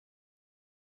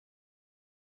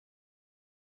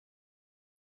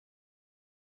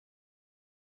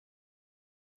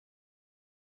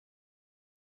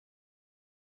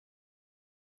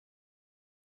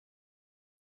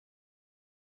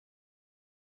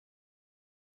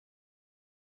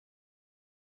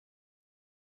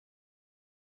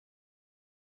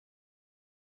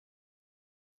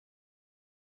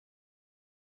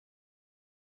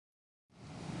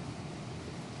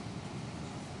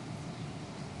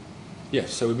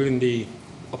Yes, so within the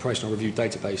operational review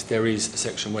database, there is a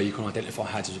section where you can identify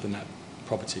hazards within that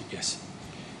property, yes.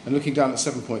 And looking down at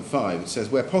 7.5, it says,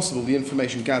 where possible, the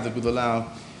information gathered will allow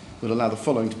the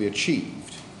following to be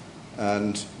achieved.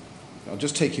 And I'll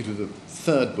just take you to the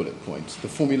third bullet point, the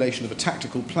formulation of a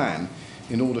tactical plan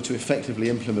in order to effectively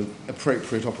implement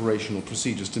appropriate operational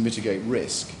procedures to mitigate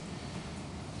risk.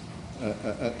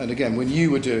 And again, when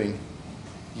you were doing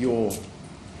your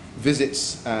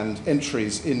visits and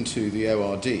entries into the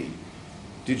ORD,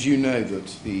 did you know that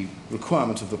the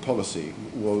requirement of the policy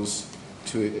was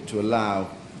to allow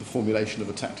the formulation of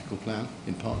a tactical plan,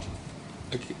 in part?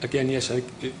 Again, yes,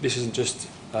 this isn't just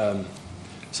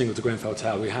single to Grenfell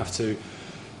Tower. We have to,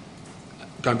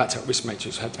 going back to that risk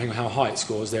matrix, depending on how high it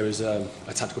scores, there is a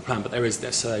tactical plan, but there is,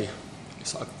 let's say,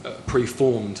 it's like a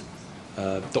pre-formed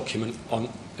document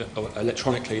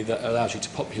electronically that allows you to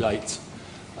populate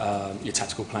your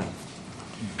tactical plan.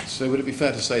 So would it be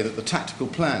fair to say that the tactical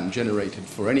plan generated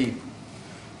for any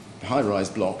high-rise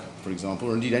block, for example,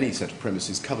 or indeed any set of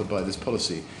premises covered by this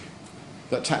policy,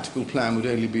 that tactical plan would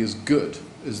only be as good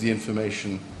as the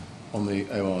information on the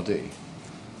ORD?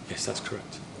 Yes, that's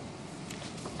correct.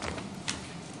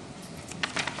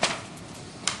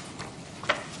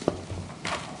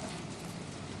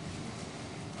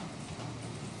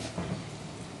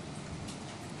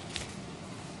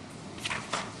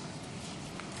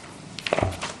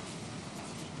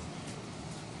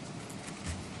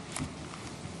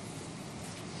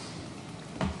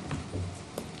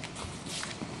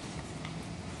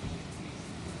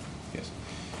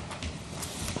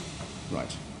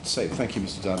 Right. So, thank you,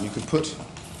 Mr. Dowden. You could put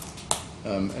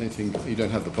anything. You don't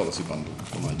have the policy bundle,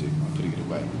 well, I do. I'm putting it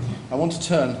away. I want to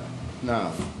turn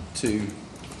now to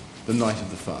the night of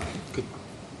the fire.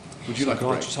 Would you like a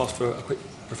break? Can I just ask for a quick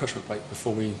refreshment break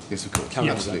before we... Yes, of course. Carry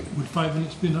on? Absolutely. Would 5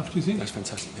 minutes be enough, do you think? That's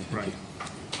fantastic. Yeah, thank Right.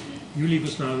 you. You leave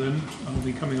us now then. I'll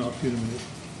be coming after you in a minute.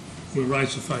 We'll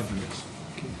rise for 5 minutes.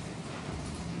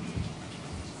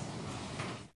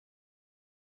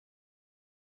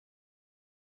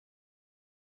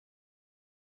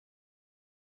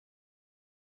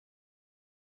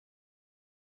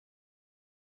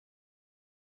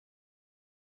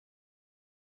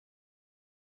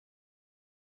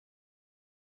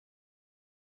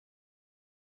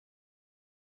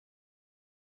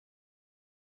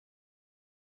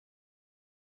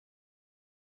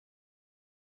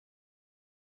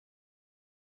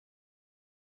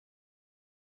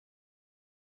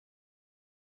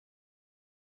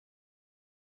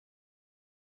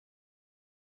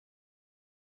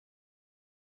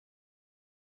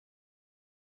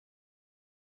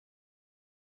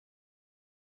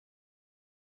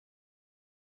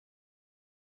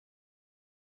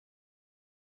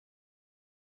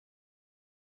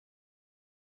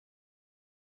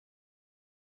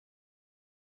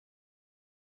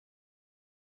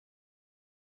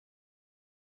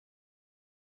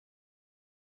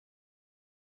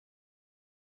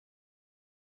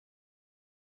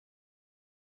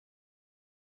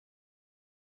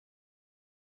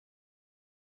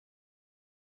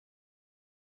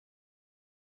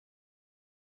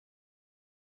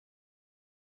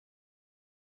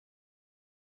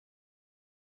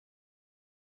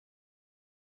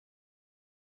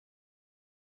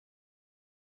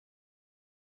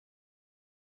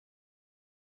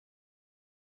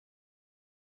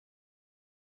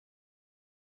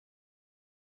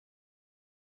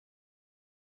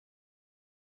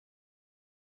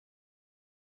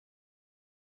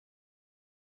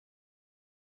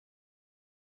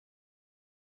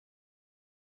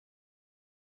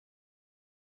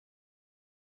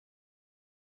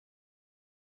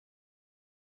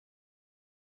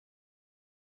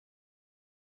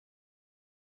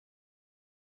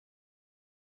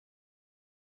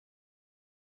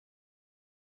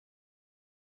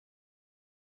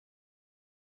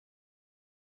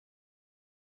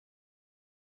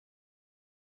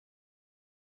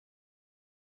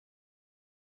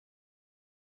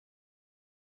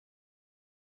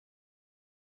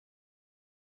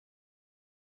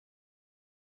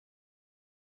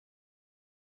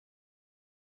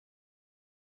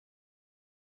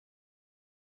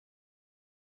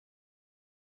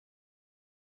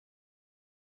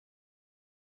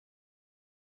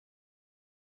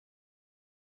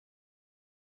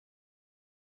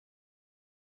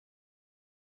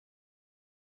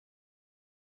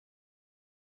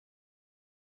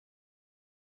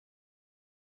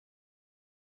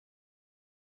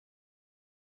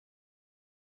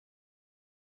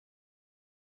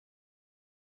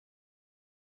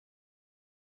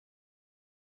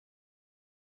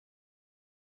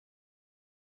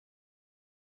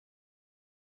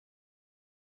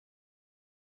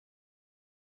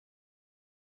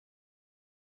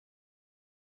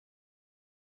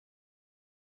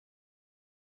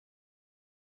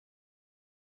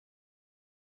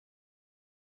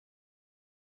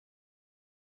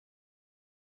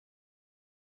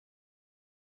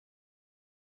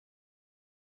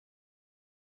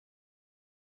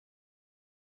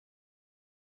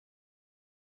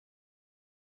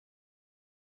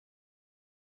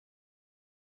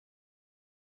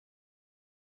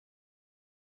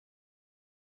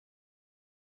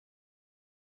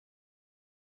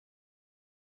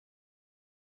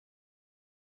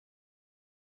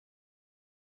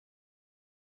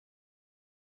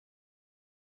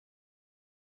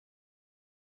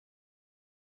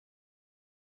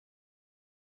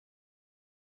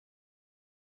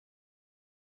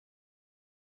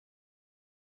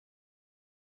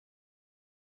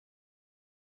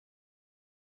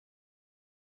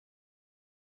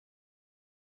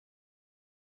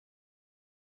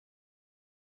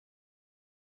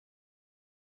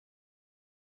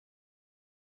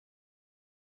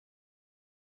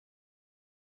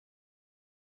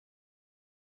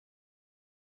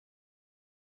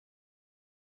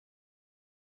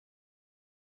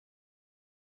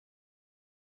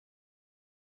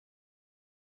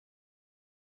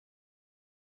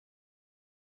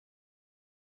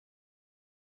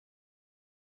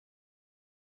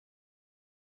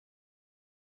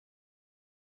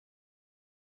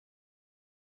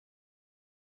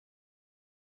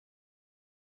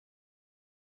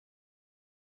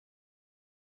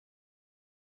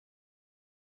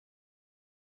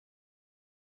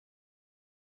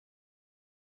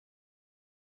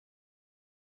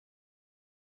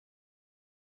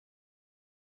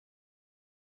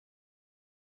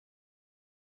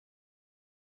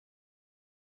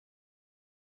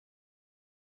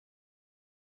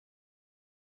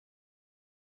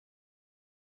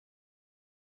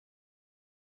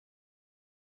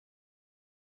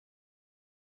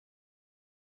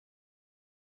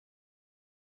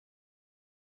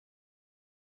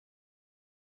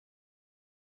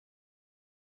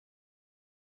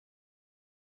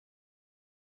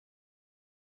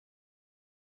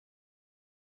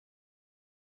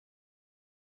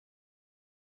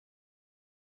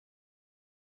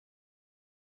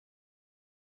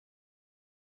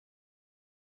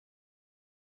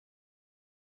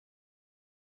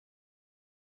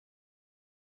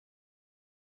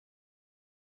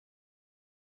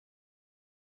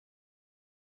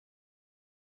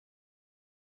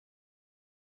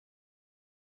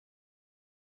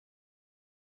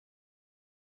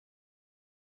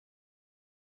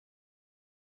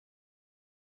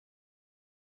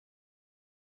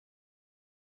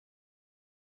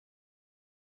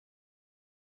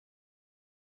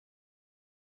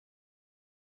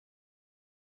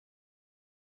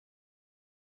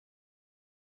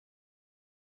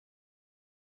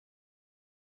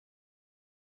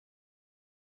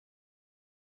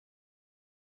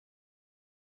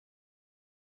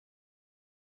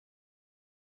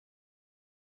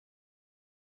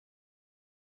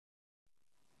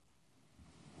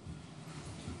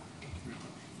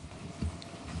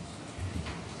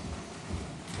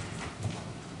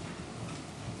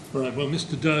 Right, well,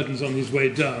 Mr. Dowden's on his way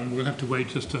down. We'll have to wait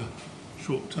just a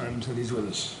short time until he's with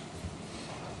us.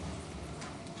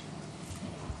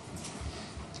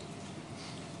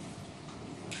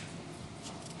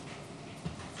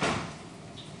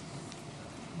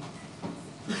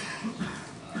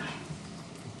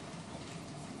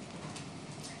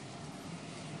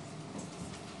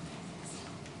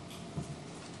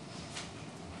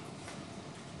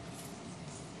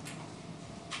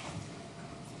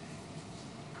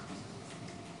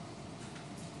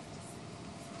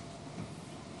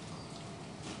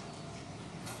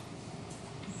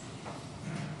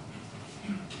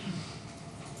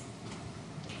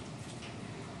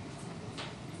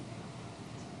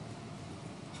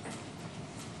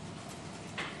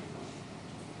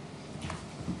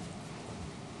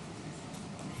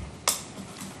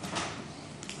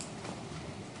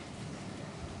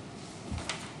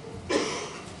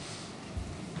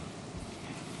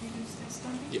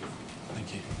 Yeah,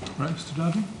 thank you. Right, Mr.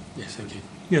 Dowden? Yes, thank you.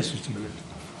 Yes, Mr. Millett.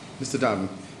 Mr. Dowden,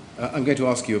 I'm going to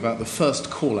ask you about the first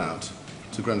call-out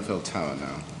to Grenfell Tower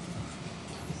now.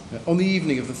 On the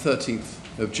evening of the 13th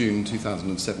of June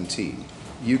 2017,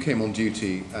 you came on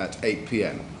duty at 8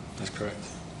 p.m. That's correct.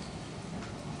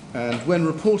 And when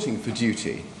reporting for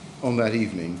duty on that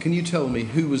evening, can you tell me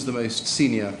who was the most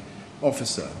senior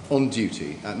officer on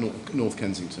duty at North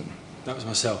Kensington? That was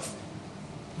myself.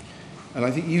 And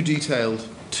I think you detailed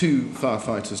 2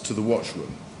 firefighters to the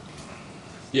watchroom.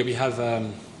 Yeah, we have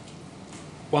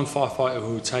one firefighter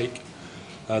who will take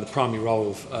the primary role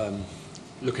of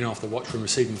looking after the watchroom,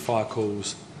 receiving fire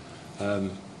calls,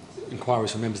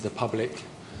 inquiries from members of the public,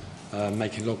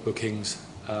 making log bookings,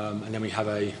 and then we have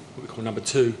what we call number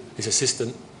 2, his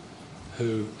assistant,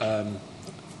 who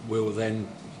will then,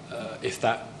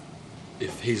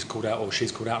 if he's called out or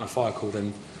she's called out on a fire call,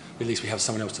 then at least we have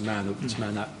someone else to man the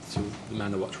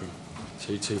watchroom,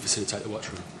 to facilitate the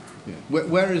watchroom. Yeah.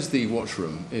 Where is the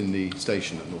watchroom in the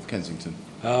station at North Kensington?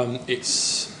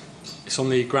 It's on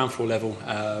the ground floor level,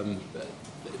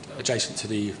 adjacent to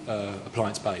the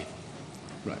appliance bay.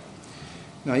 Right.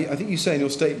 Now, I think you say in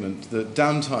your statement that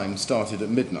downtime started at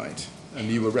midnight and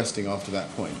you were resting after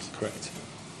that point. Correct.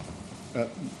 Do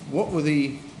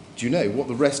you know what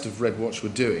the rest of Red Watch were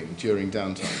doing during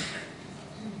downtime?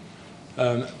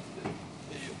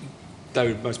 They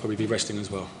would most probably be resting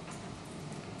as well.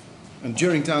 And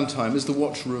during downtime, is the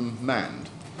watchroom manned?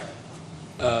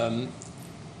 There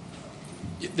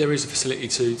is a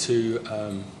facility to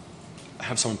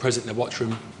have someone present in the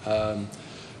watchroom.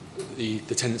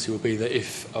 The tendency will be that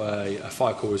if a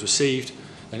fire call is received,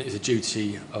 then it is a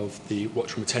duty of the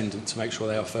watchroom attendant to make sure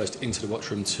they are first into the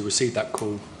watchroom to receive that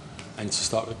call and to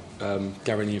start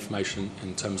gathering the information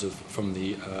in terms of from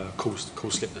the call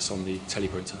slip that's on the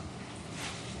teleprinter.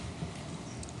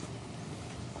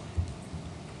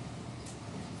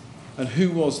 And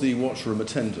who was the watchroom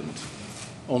attendant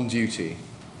on duty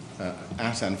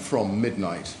at and from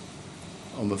midnight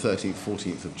on the 13th,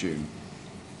 14th of June?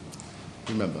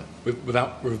 Remember?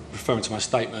 Without referring to my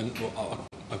statement, I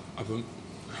can't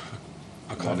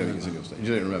I don't think it's in your statement.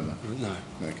 You don't remember? No.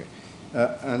 Okay.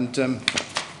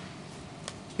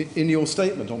 In your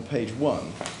statement on page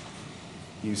 1,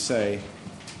 you say,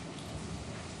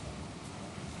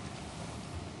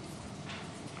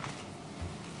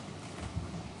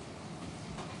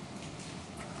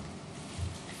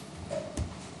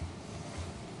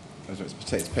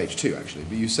 it's page 2 actually,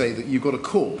 but you say that you got a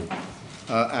call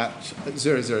at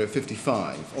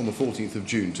 00:55 on the 14th of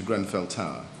June to Grenfell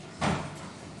Tower.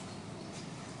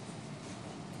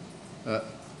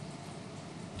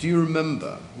 Do you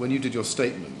remember, when you did your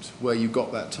statement, where you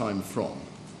got that time from?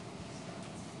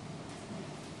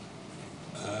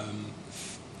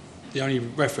 The only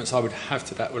reference I would have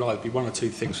to that would either be one or two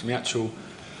things from the actual,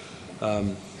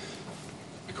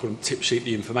 we call them tip sheet,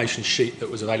 the information sheet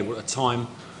that was available at the time,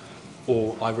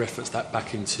 or I referenced that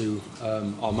back into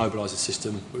our mobilising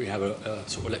system. We have a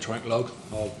sort of electronic log,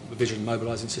 our vision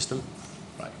mobilising system.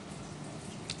 Right.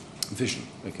 Vision,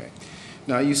 okay.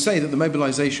 Now, you say that the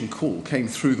mobilisation call came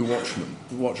through the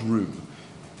watchroom.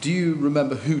 Do you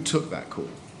remember who took that call?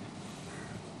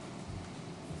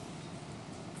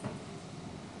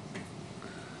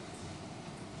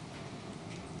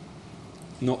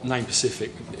 Not name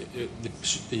specific,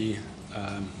 the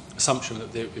assumption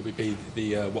that it would be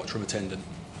the watchroom attendant.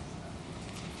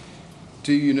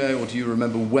 Do you know or do you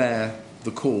remember where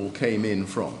the call came in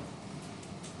from?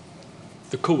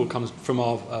 The call comes from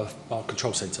our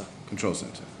control centre. Control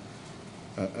centre.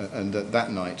 And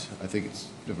that night, I think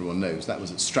everyone knows, that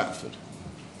was at Stratford.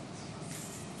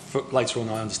 Later on,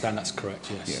 I understand that's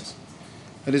correct, yes. Yes.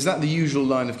 And is that the usual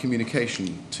line of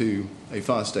communication to a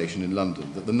fire station in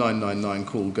London, that the 999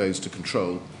 call goes to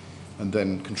control and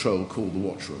then control call the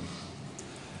watchroom?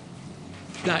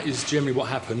 That is generally what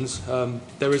happens.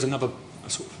 There is another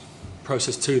sort of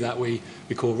process to that we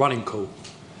call running call.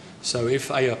 So if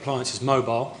a appliance is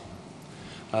mobile,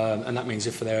 and that means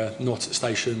if they're not at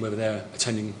station, whether they're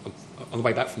attending on the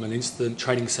way back from an incident,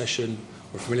 training session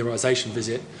or a familiarisation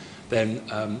visit, then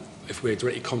if we're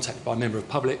directly contacted by a member of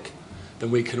public, then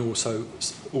we can also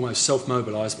almost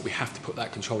self-mobilise, but we have to put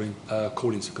that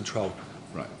call into control.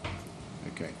 Right,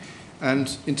 okay.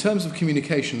 And in terms of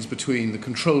communications between the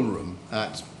control room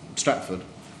at Stratford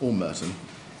or Merton,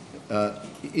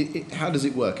 how does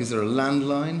it work? Is there a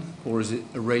landline or is it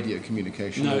a radio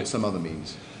communication or some other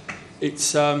means? It's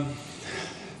so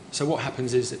what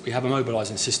happens is that we have a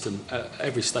mobilising system at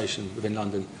every station within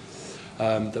London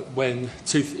that when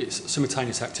it's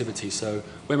simultaneous activity. So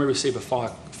when we receive a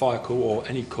fire call or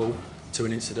any call to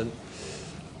an incident,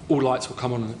 all lights will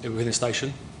come on within the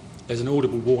station. There's an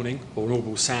audible warning or an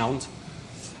audible sound,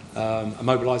 a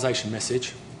mobilisation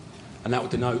message, and that will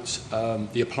denote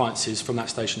the appliances from that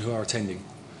station who are attending.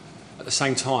 At the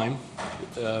same time,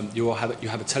 you have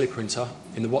a teleprinter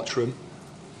in the watchroom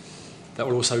that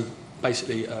will also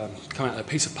basically come out of a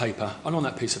piece of paper, and on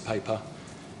that piece of paper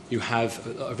you have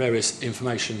various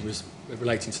information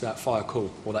relating to that fire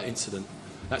call or that incident.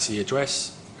 That's the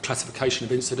address, the classification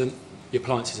of incident, the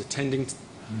appliances attending,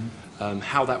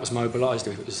 how that was mobilised,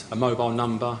 if it was a mobile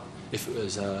number, if it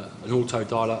was an auto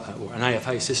dialer or an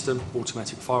AFA system,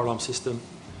 automatic fire alarm system,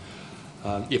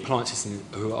 the appliances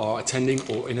who are attending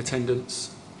or in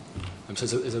attendance. So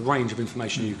there's a range of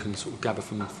information you can sort of gather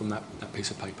from that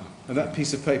piece of paper. And that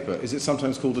piece of paper, is it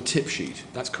sometimes called a tip sheet?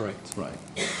 That's correct. Right.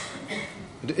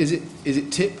 Is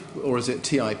it TIP or is it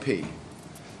TIP?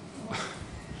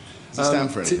 Does it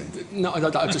stand for anything? No,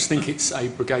 I just think it's a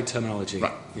brigade terminology.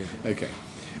 Right. Yeah.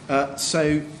 Okay.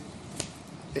 So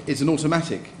it's an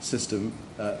automatic system.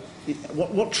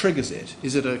 What triggers it?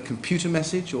 Is it a computer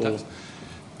message or?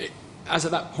 As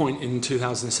at that point in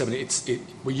 2007, it's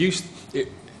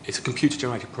a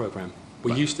computer-generated program.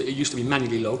 It used to be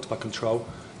manually logged by control,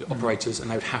 the operators,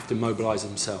 and they would have to mobilise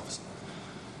themselves.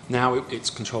 Now it's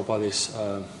controlled by this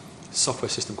software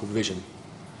system called Vision,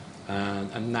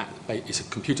 and that is a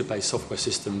computer-based software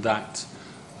system that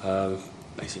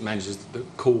basically manages the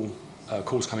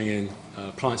calls coming in,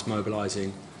 appliance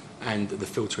mobilising, and the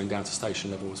filtering down to station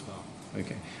level as well.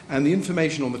 Okay. And the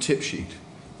information on the tip sheet,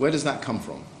 where does that come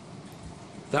from?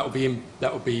 That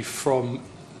will be from.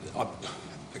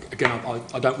 Again,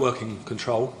 I don't work in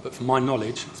control, but from my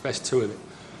knowledge, it's best to it.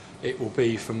 It will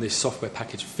be from this software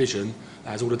package Vision,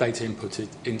 that has all the data inputted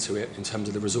into it in terms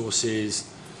of the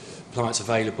resources, appliance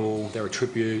available, their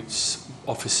attributes,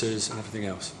 officers, and everything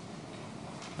else.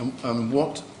 And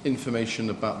what information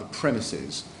about the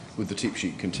premises would the tip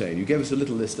sheet contain? You gave us a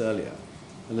little list earlier,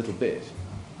 a little bit.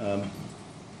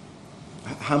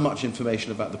 How much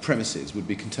information about the premises would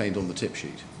be contained on the tip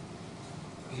sheet?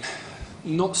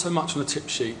 Not so much on the tip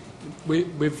sheet.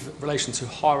 With relation to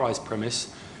high-rise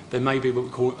premise, there may be what we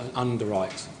call an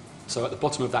underwrite. So at the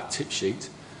bottom of that tip sheet,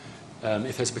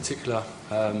 if there's a particular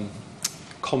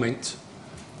comment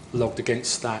logged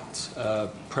against that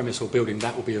premise or building,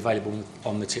 that will be available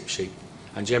on the tip sheet.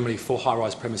 And generally for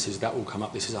high-rise premises, that will come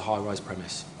up, this is a high-rise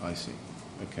premise. I see.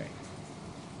 Okay.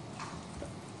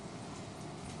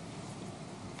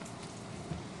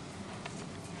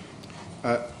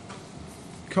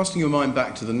 Casting your mind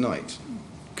back to the night,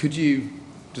 could you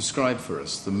describe for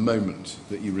us the moment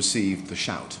that you received the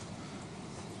shout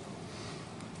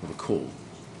or the call?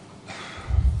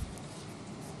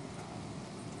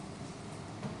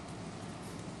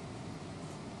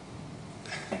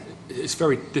 It's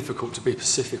very difficult to be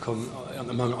specific on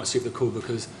the moment I received the call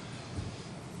because,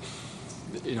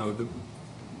 you know,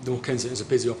 North Kensington is a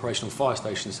busy operational fire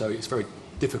station, so it's very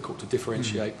difficult to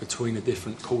differentiate between the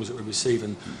different calls that we receive.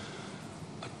 And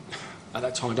at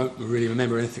that time, I don't really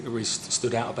remember anything that really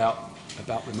stood out about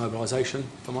the mobilisation,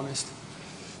 if I'm honest.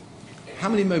 How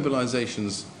many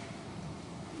mobilisations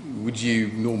would you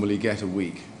normally get a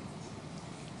week?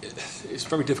 It's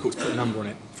very difficult to put a number on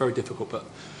it. Very difficult, but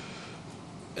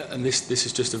and this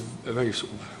is just a very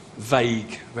sort of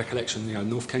vague recollection. You know,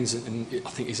 North Kensington, I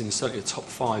think, is in certainly the top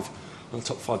 5, one of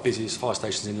the top 5 busiest fire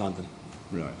stations in London.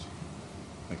 Right.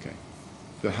 Okay.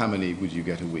 So how many would you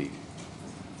get a week?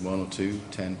 1 or 2,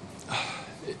 10?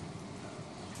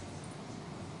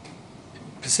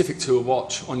 Specific to a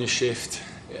watch on your shift,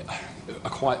 a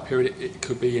quiet period, it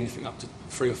could be anything up to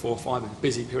 3 or 4 or 5. A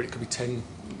busy period, it could be 10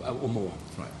 or more.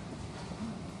 Right.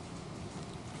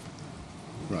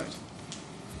 Right.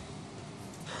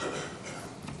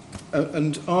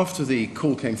 And after the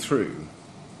call came through,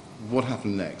 what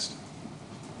happened next?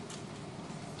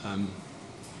 I mean,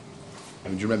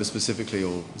 do you remember specifically,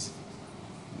 or?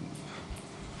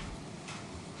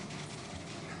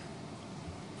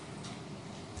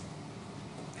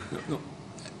 Not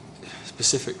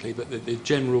specifically, but the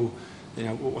general,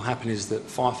 what will happen is that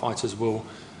firefighters will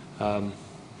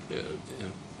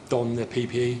don their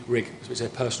PPE, rig, which is their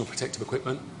personal protective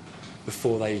equipment,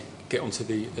 before they get onto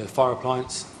the fire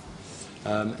appliance.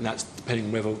 And that's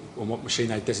depending on what machine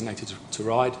they've designated to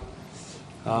ride.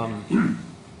 But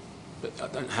I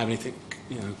don't have anything,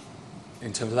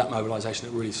 in terms of that mobilisation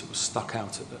that really sort of stuck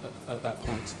out at that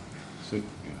point. So, yeah.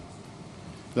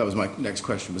 That was my next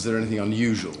question. Was there anything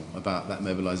unusual about that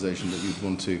mobilisation that you'd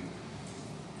want to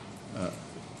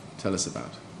tell us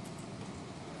about?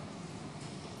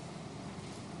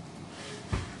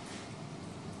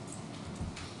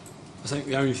 I think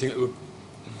the only thing that would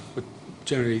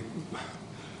generally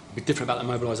be different about the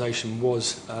mobilisation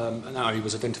was, and that only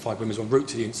was identified when we was en route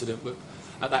to the incident, but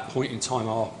at that point in time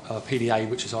our PDA,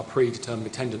 which is our predetermined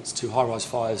attendance to high-rise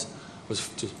fires, was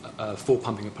just 4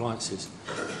 pumping appliances.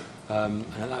 And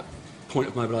at that point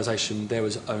of mobilisation there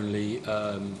was only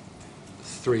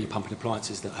 3 pumping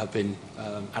appliances that have been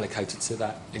allocated to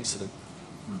that incident.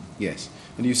 Yes.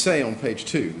 And you say on page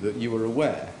 2 that you were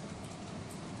aware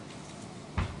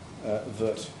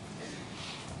that,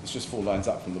 it's just 4 lines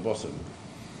up from the bottom,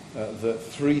 that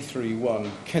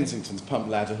 331 Kensington's pump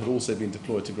ladder had also been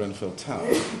deployed to Grenfell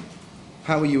Tower.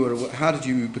 How did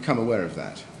you become aware of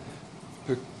that?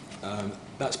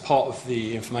 That's part of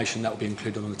the information that will be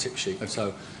included on the tip sheet. Okay.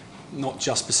 So, not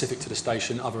just specific to the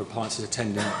station, other appliances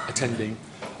attending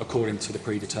according to the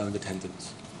predetermined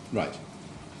attendance. Right.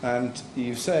 And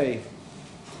you say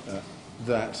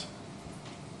that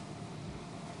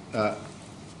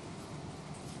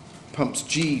pumps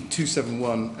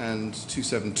G271 and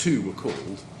 272 were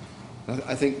called.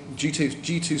 I think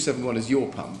G271 is your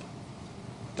pump.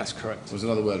 That's correct. Was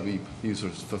another word we use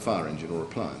for fire engine or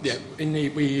appliance? Yeah,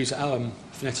 we use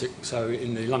phonetic, so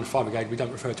in the London Fire Brigade we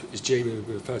don't refer to it as G, we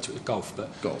refer to it as Golf,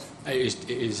 but Golf. It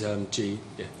is G.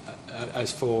 Yeah.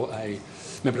 As for a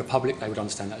member of the public, they would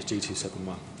understand that as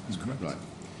G271. That's correct. Right.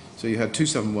 So you had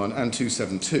 271 and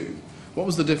 272. What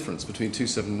was the difference between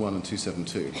 271 and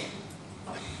 272?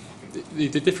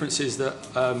 The difference is that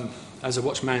as a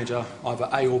watch manager, either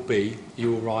A or B,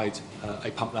 you will ride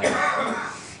a pump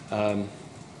ladder.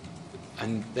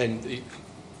 And then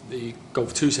the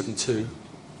Golf 272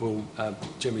 will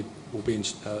generally will be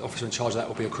officer in charge of that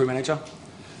will be a crew manager.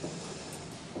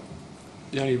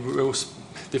 The only real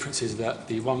difference is that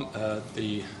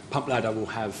the pump ladder will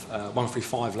have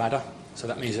 135 ladder, so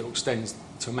that means it will extend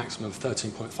to a maximum of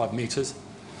 13.5 metres,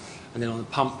 and then on the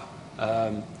pump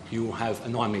you will have a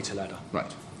 9-metre ladder.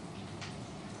 Right.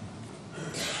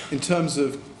 In terms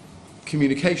of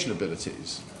communication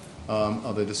abilities,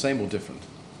 are they the same or different?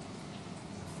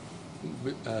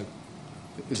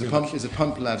 Is a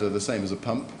pump ladder the same as a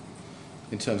pump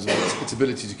in terms of its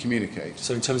ability to communicate?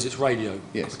 So in terms of its radio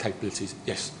yes. capabilities,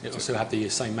 yes. It will still have the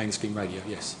same mainstream radio,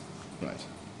 yes. Right.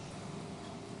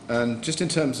 And just in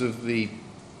terms of the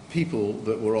people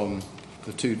that were on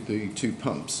the two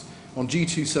pumps, on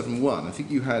G271, I think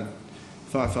you had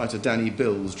firefighter Danny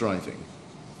Bills driving.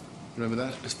 Remember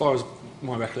that? As far as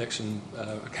my recollection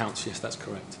accounts, yes, that's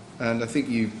correct. And I think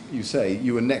you say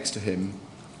you were next to him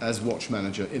as watch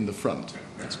manager in the front.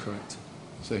 That's correct.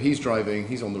 So he's driving,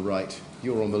 he's on the right,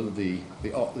 you're on the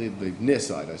near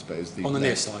side, I suppose. On the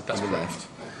near side, that's on the left.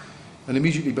 And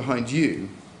immediately behind you,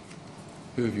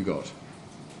 who have you got?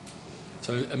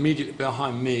 So immediately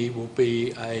behind me will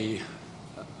be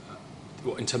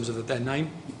what, in terms of their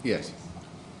name? Yes.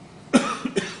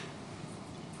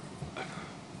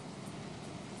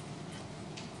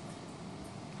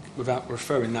 Without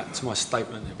referring that to my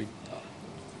statement, it'll be...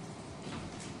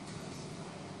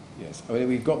 Yes, I mean,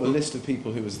 we've got the list of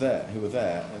people who were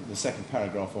there, in the second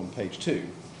paragraph on page 2.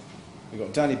 We've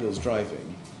got Danny Bills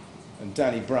driving, and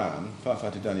Danny Brown,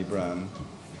 firefighter Danny Brown.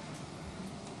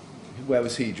 Where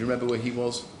was he? Do you remember where he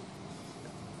was?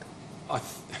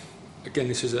 Again,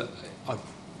 this is I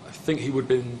think he would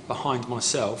have been behind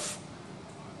myself,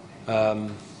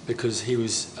 because he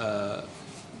was...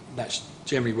 that's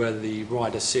generally where the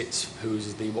rider sits, who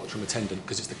is the watchroom attendant,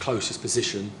 because it's the closest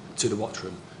position to the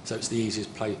watchroom. So it's the easiest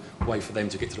way for them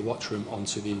to get to the watchroom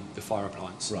onto the fire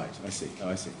appliance. Right, I see.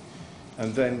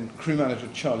 And then crew manager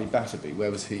Charlie Batterby, where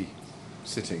was he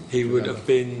sitting? He would have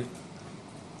been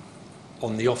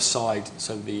on the offside,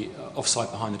 so the offside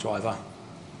behind the driver.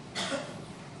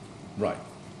 Right.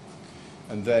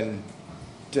 And then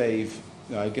Dave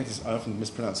I often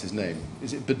mispronounce his name.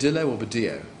 Is it Badillo or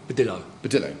Badillo? Badillo.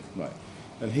 Badillo, right.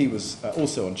 And he was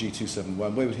also on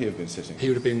G271. Where would he have been sitting? He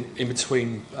would have been in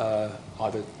between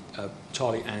either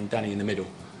Charlie and Danny in the middle.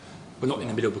 Well, not in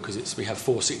the middle because we have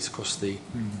 4 seats across the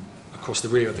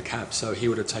rear of the cab, so he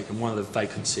would have taken one of the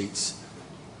vacant seats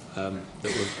that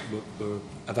were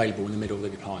available in the middle of the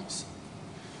appliance.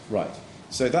 Right.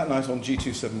 So that night on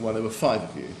G271 there were 5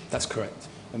 of you. That's correct.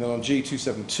 And then on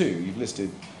G272 you've listed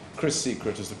Chris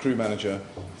Secret as the crew manager,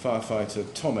 firefighter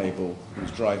Tom Abel, who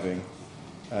was driving,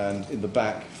 and in the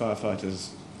back,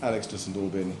 firefighters Alex de St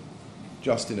Aubin,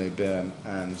 Justin O'Byrne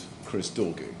and Chris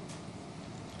Dorgu.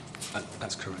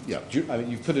 That's correct. Yeah,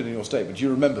 you've put it in your statement. Do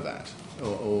you remember that?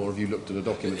 Or have you looked at a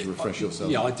document to refresh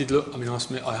yourself? Yeah, I did look. I mean,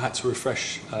 I had to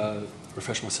refresh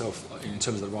myself in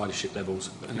terms of the ridership levels,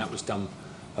 and that was done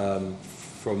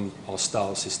from our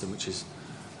STAR system, which is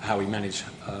how we manage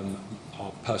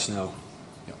our personnel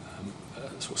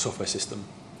sort of software system.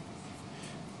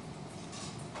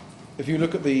 If you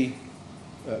look at the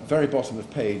very bottom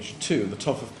of page 2 and the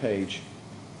top of page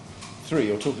 3,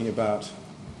 you're talking about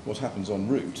what happens en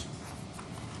route.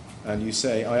 And you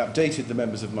say, I updated the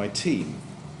members of my team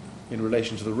in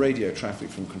relation to the radio traffic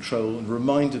from control and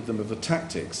reminded them of the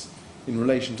tactics in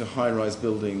relation to high-rise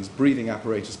buildings, breathing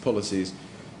apparatus policies,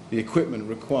 the equipment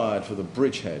required for the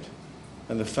bridgehead,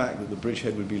 and the fact that the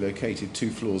bridgehead would be located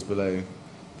 2 floors below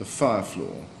the fire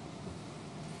floor.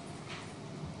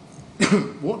 Do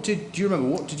you remember,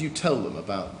 what did you tell them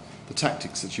about the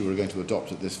tactics that you were going to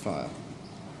adopt at this fire?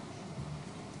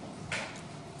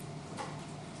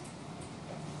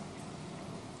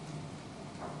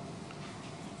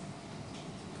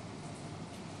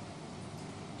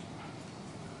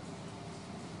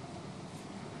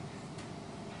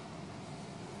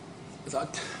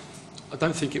 I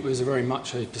don't think it was very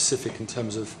much a specific in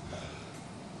terms of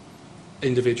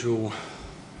individual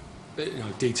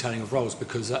detailing of roles,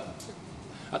 because at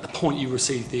the point you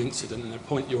receive the incident and the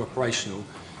point you're operational,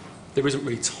 there isn't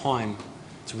really time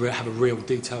to have a real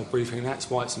detailed briefing, and that's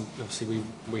why it's obviously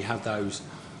we have those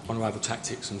on arrival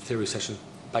tactics and theory sessions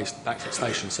based back at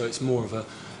station. So it's more of a,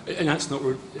 and that's not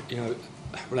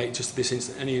related just to this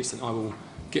incident. Any incident I will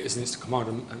get as an incident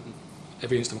commander, and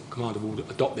every incident commander will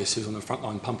adopt this who's on the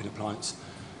frontline pumping appliance.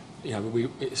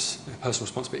 It's a personal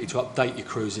responsibility to update your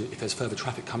crews if there's further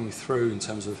traffic coming through in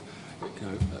terms of,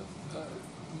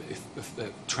 if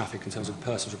traffic in terms of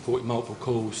persons reporting multiple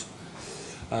calls,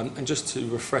 and just to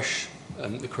refresh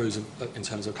the crews in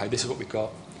terms of, okay, this is what we've got,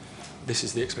 this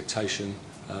is the expectation.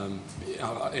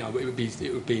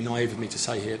 It would be naive of me to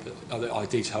say here that I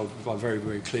detailed very,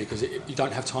 very clear, because you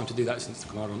don't have time to do that since the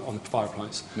commander on the fire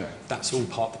appliance. No. That's all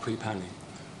part of the pre-planning.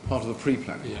 Part of the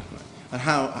pre-planning. Yeah. Right. And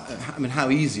how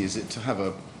easy is it to have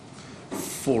a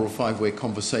 4 or 5 way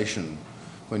conversation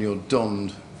when you're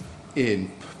donned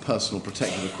in personal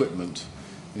protective equipment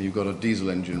and you've got a diesel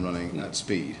engine running at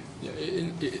speed? Yeah,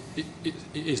 it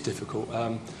is difficult,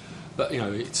 but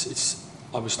it's.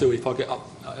 I would still, if I get up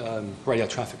radio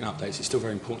traffic and updates, it's still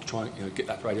very important to try and get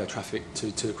that radio traffic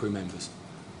to the crew members.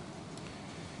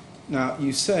 Now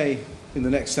you say in the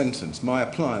next sentence, my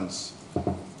appliance.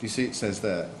 Do you see it says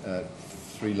there?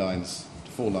 4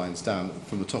 lines down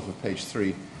from the top of page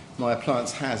 3, my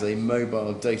appliance has a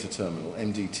mobile data terminal,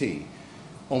 MDT,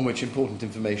 on which important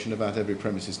information about every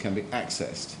premises can be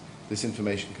accessed. This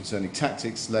information concerning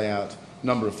tactics, layout,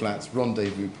 number of flats,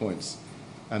 rendezvous points,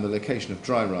 and the location of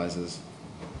dry risers,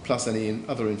 plus any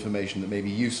other information that may be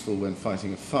useful when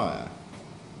fighting a fire.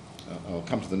 I'll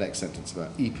come to the next sentence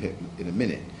about EPIP in a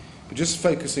minute. But just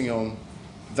focusing on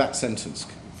that sentence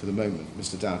for the moment,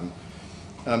 Mr. Dowden.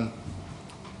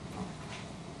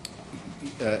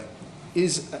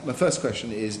 My first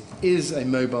question is a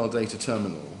mobile data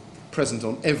terminal present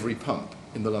on every pump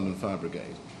in the London Fire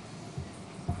Brigade?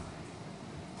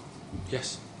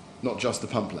 Yes. Not just the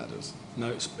pump ladders?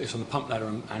 No, it's on the pump ladder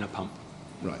and a pump.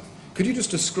 Right. Could you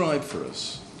just describe for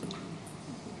us,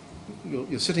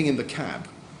 you're sitting in the cab,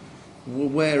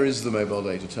 where is the mobile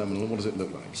data terminal and what does it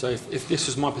look like? So if this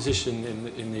was my position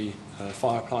in the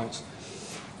fire appliance,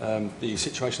 the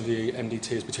situation of the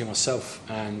MDT is between myself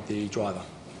and the driver.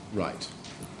 Right.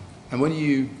 And when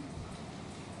you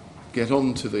get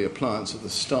onto the appliance at the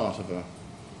start of a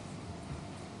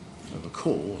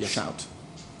call, yes. Shout,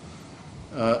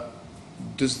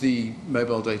 does the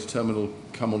mobile data terminal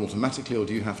come on automatically, or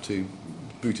do you have to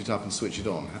boot it up and switch it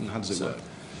on? How does it work?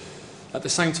 At the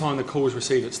same time the call is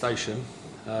received at station,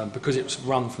 because it's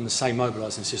run from the same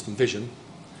mobilising system Vision,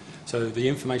 so the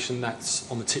information that's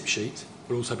on the tip sheet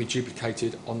will also be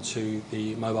duplicated onto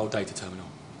the mobile data terminal.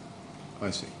 I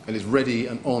see. And it's ready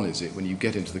and on, is it, when you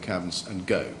get into the cab and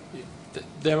go? Yeah.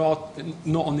 There are,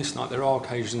 not on this night, there are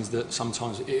occasions that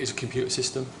sometimes it is a computer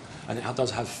system and it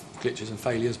does have glitches and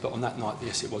failures, but on that night,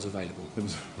 yes, it was available. It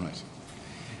was, right.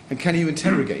 And can you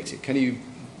interrogate it? Can you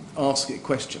ask it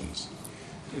questions?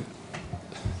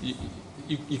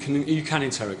 You can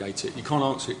interrogate it. You can't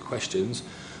answer it questions,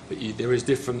 but there is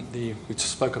different, we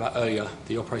spoke about earlier,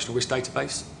 the operational risk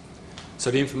database.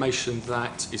 So the information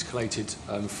that is collated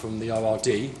from the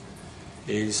ORD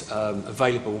is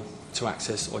available to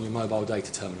access on your mobile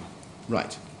data terminal.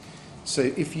 Right. So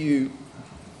if you...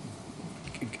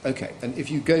 Okay, and if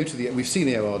you go to the... We've seen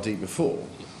the ORD before.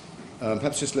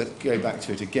 Perhaps just go back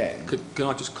to it again. Can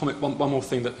I just comment? One more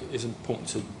thing that is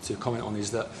important to comment on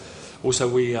is that also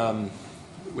we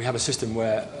have a system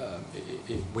where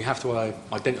we have to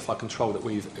identify control that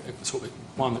we've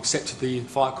accepted the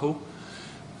fire call.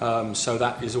 So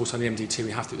that is also in the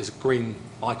MDT. There's a green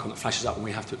icon that flashes up and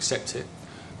we have to accept it.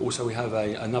 Also, we have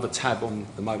another tab on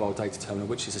the mobile data terminal,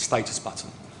 which is a status button.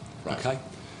 Right. Okay.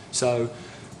 So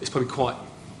it's probably quite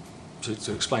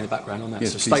to explain the background on that.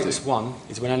 Yes, so status 1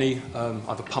 is when any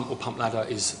either pump or pump ladder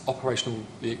is operational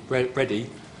ready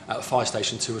at a fire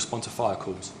station to respond to fire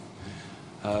calls.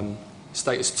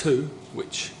 Status 2,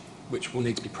 which will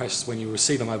need to be pressed when you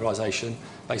receive a mobilisation,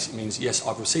 basically means, yes,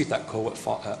 I've received that call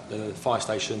at the fire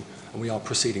station and we are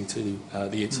proceeding to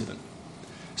the incident.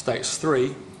 Status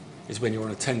 3 is when you're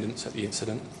on attendance at the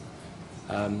incident.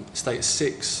 Status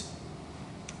 6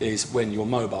 is when you're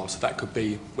mobile, so that could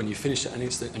be when you finish at an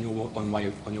incident and you're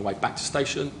on your way back to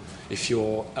station. If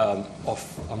you're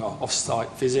off on an off-site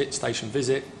visit, station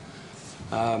visit.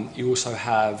 You also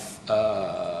have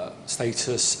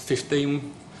status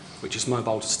 15, which is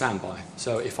mobile to standby.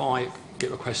 So if I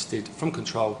get requested from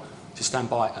control to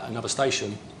stand by at another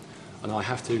station, and I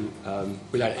have to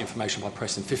relay that information by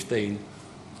pressing 15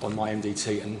 on my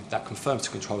MDT, and that confirms to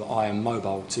control that I am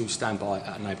mobile to stand by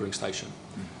at a neighbouring station.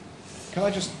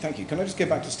 Thank you. Can I just get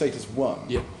back to status 1?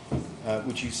 Yeah.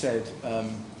 Which you said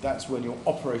that's when you're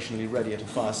operationally ready at a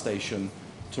fire station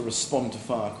to respond to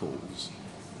fire calls.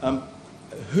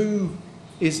 Who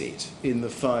is it in the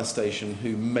fire station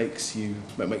who makes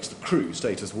the crew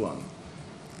status 1?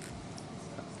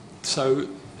 So,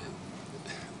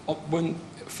 when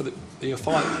for the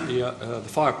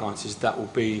fire appliances, that will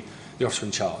be the officer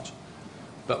in charge,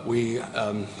 but we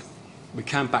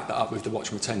can back that up with the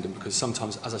watchman attendant, because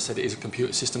sometimes, as I said, it is a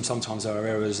computer system. Sometimes there are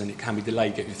errors and it can be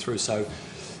delayed getting through. So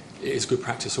it is good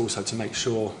practice also to make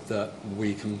sure that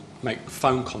we can make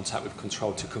phone contact with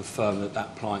control to confirm that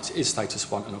that appliance is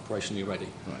status 1 and operationally ready.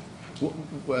 Right.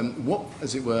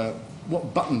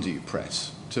 What button do you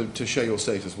press to show your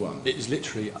status 1? It is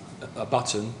literally a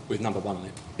button with number 1 on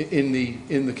it. In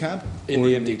the cab? In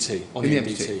the MDT. On the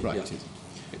MDT, right. Yeah.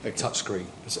 Okay. Touch screen.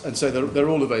 And so they're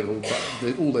all available,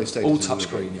 but all those statuses... All touch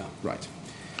screen, yeah. Right.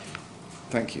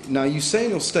 Thank you. Now, you say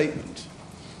in your statement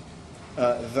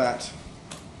that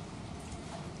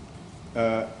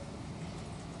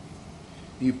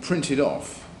you printed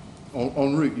off,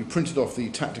 en route, you printed off the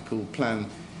tactical plan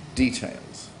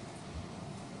details.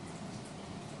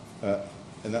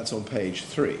 And that's on page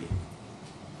 3,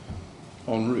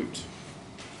 en route.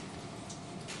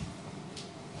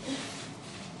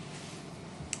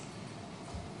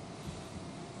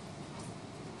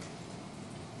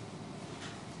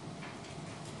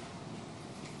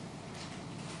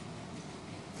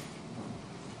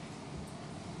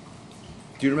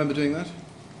 Do you remember doing that?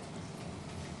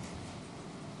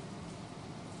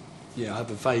 Yeah, I have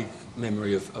a vague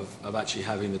memory of actually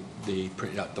having the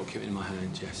printed out document in my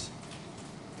hand, yes.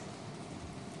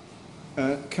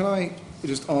 Can I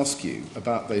just ask you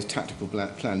about those tactical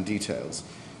plan details?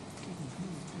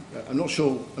 I'm not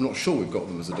sure we've got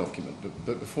them as a document,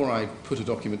 but before I put a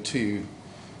document to you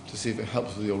to see if it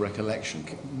helps with your recollection,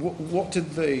 what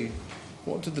did the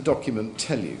document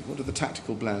tell you? What did the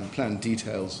tactical plan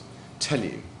details tell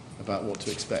you about what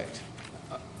to expect?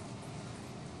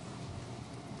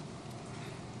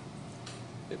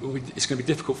 It's going to be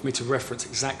difficult for me to reference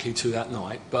exactly to that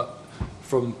night, but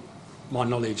from my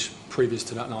knowledge previous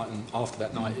to that night and after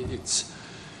that night, it's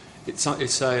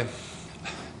a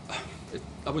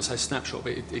I wouldn't say a snapshot,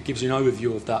 but it gives you an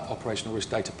overview of that operational risk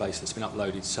database that's been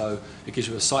uploaded. So it gives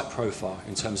you a site profile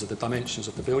in terms of the dimensions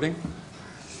of the building,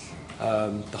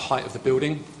 the height of the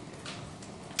building,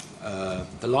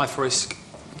 the life risk,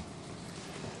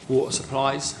 water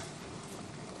supplies,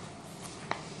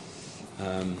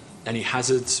 any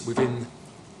hazards within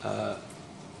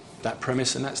that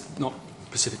premise, and that's not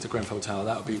specific to Grenfell Tower.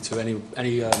 That would be to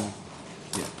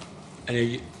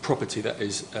any property that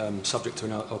is subject to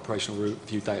an operational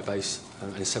review database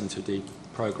and a 72D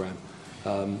program.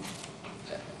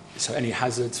 So any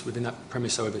hazards within that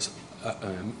premise, so if it's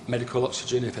medical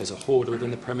oxygen, if there's a hoarder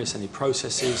within the premise, any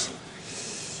processes.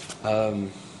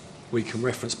 We can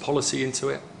reference policy into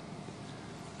it.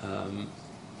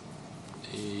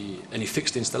 Any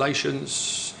fixed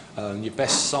installations, your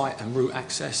best site and route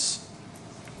access,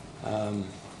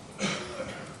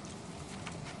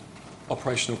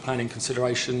 operational planning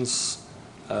considerations,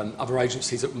 other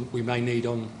agencies that we may need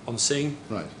on scene.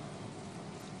 Right.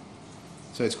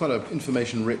 So it's quite an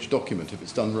information-rich document if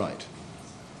it's done right.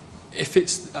 If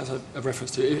it's, as a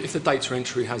reference to, if the data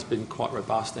entry has been quite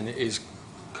robust and it is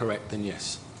correct, then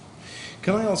yes.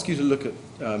 Can I ask you to look at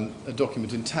a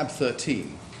document in tab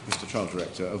 13, Mr. Trial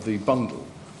Director, of the bundle,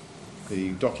 the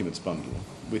documents bundle,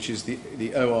 which is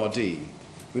the ORD.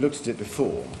 We looked at it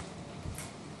before.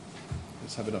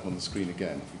 Let's have it up on the screen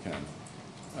again, if we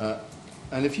can.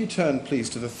 And if you turn, please,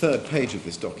 to the third page of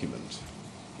this document.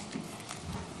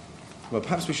 Well,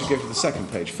 perhaps we should go to the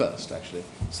second page first, actually.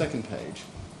 Second page.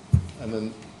 And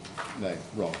then, no,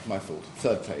 wrong, my fault.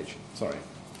 Third page, sorry.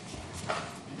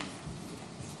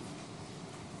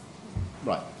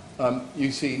 Right.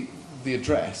 You see the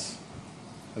address,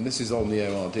 and this is on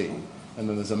the ORD, and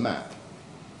then there's a map.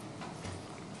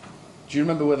 Do you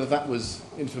remember whether that was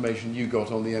information you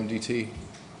got on the MDT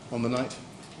on the night,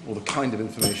 or the kind of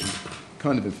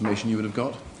information you would have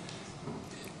got?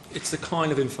 It's the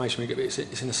kind of information we get, but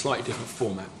it's in a slightly different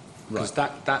format. Because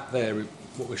Right. that there,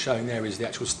 what we're showing there is the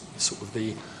actual sort of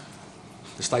the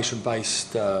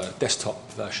station-based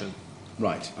desktop version.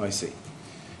 Right, I see.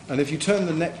 And if you turn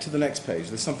to the next page,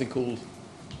 there's something called,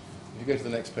 if you go to the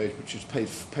next page, which is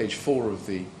page 4 of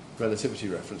the relativity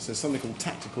reference, there's something called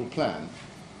tactical plan.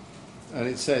 And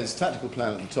it says tactical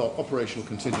plan at the top, operational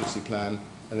contingency plan,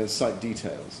 and then site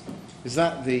details. Is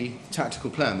that the tactical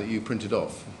plan that you printed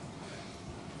off?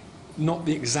 Not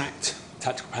the exact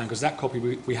tactical plan, because that copy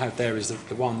we have there is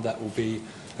the one that will be,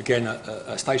 again,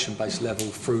 a station-based level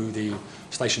through the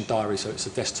station diary, so it's a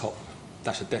desktop,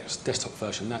 that's a desktop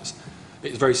version.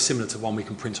 It's very similar to one we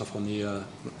can print off on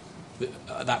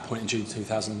at that point in June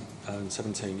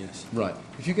 2017, yes. Right.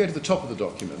 If you go to the top of the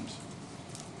document,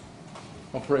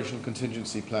 operational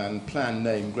contingency plan, plan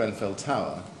name Grenfell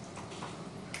Tower,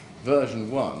 version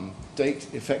 1,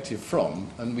 date effective from,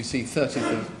 and we see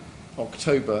 30th of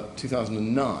October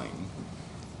 2009,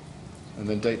 and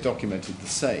then date documented the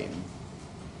same.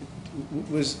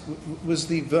 Was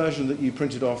the version that you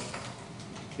printed off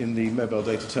in the mobile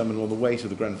data terminal on the way to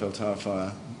the Grenfell Tower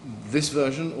fire this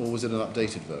version, or was it an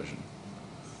updated version?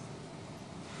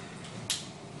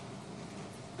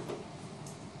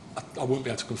 I wouldn't be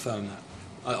able to confirm that.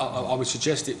 I would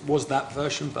suggest it was that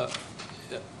version, but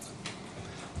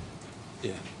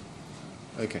yeah.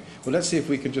 Okay. Well, let's see if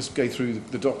we can just go through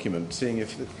the document, seeing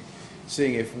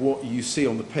if what you see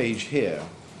on the page here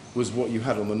was what you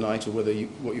had on the night, or whether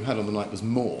what you had on the night was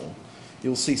more.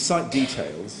 You'll see site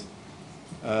details,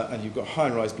 and you've got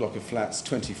high-rise block of flats,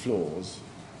 20 floors,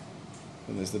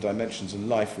 and there's the dimensions and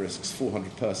life risks,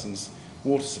 400 persons,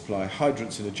 water supply,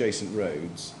 hydrants in adjacent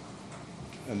roads,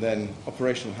 and then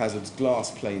operational hazards,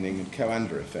 glass planing, and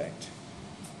coander effect.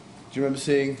 Do you remember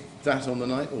seeing that on the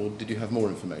night, or did you have more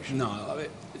information? No,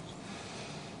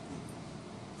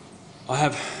 I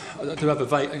do have a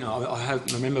vague, I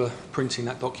remember printing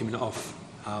that document off.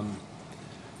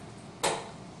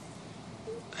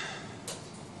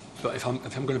 But if I'm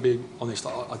going to be honest,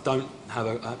 I don't have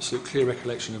an absolute clear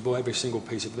recollection of every single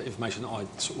piece of information that I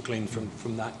sort of gleaned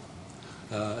from that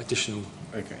additional.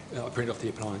 Okay. I printed off the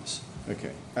appliance.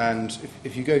 Okay. And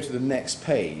if you go to the next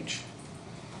page,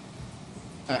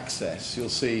 access, you'll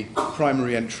see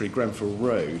primary entry Grenfell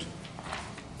Road,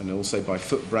 and also by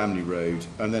foot Bramley Road,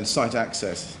 and then site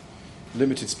access,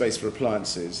 limited space for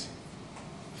appliances,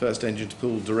 first engine to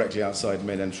pull directly outside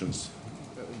main entrance.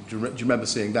 Do you remember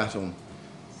seeing that on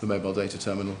the mobile data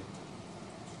terminal?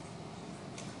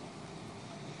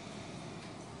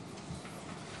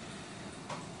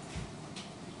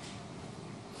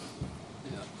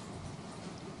 Yeah.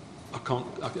 I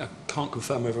can't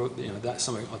confirm whether that's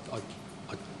something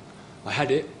I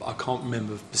had it, but I can't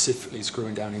remember specifically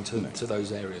screwing down into to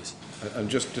those areas. And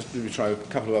just to try a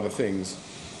couple of other things.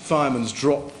 Fireman's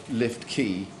drop lift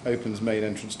key opens main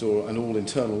entrance door and all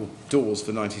internal doors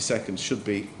for 90 seconds.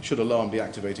 Should alarm be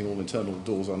activating, all internal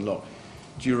doors unlocked.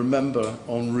 Do you remember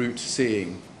en route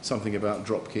seeing something about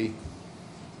drop key?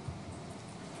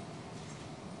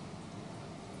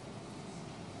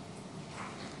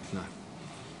 No.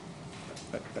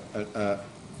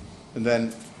 And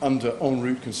then under en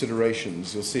route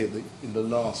considerations, you'll see in the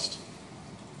last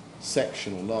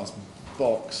section or last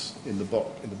box in the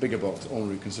bigger box, en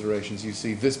route considerations, you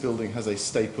see this building has a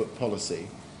stay put policy.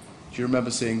 Do you remember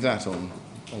seeing that on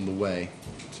on the way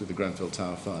to the Grenfell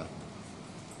Tower fire?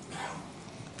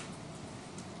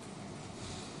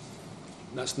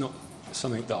 That's not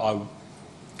something that I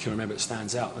can remember that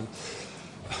stands out, and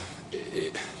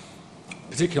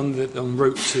particularly on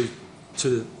route to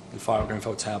the fire at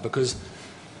Grenfell Tower, because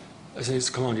as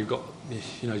a command you've got,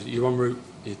 you're en route,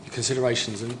 your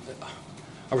considerations, and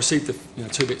I received the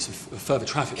 2 bits of further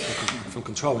traffic from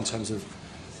control in terms of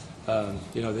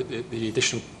the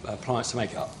additional appliance to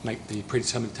make the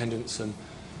predetermined attendance, and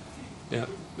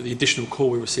the additional call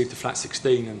we received to flat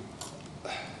 16, and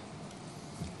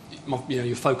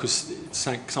your focus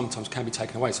sometimes can be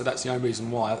taken away. So that's the only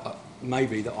reason why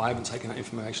maybe that I haven't taken that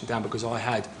information down, because I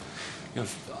had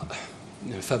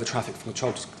further traffic from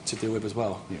control to deal with as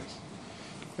well. Yes.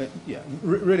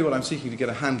 Really what I'm seeking to get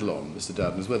a handle on, Mr.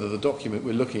 Dowden, is whether the document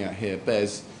we're looking at here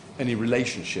bears any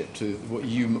relationship to what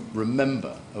you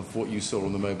remember of what you saw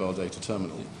on the mobile data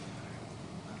terminal.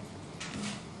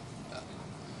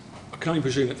 I can only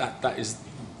presume that is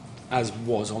as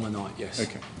was on the night, yes.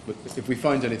 Okay. But if we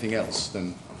find anything else,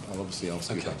 then I'll obviously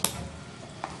ask you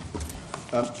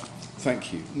that.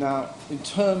 Thank you. Now, in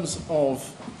terms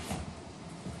of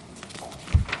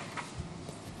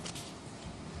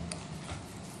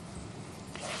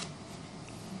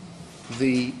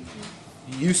the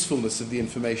usefulness of the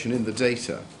information in the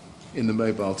data in the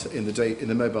mobile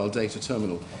data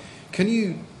terminal, can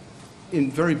you, in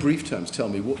very brief terms, tell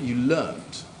me what you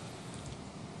learned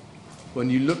when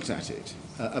you looked at it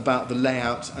about the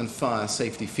layout and fire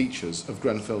safety features of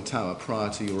Grenfell Tower prior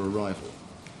to your arrival?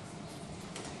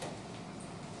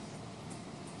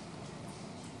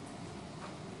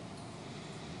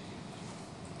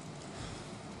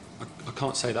 I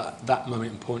can't say that at that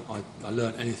moment in point I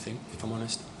learned anything, if I'm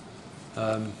honest.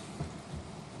 I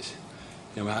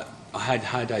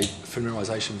had a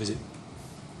familiarisation visit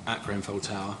at Grenfell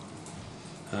Tower.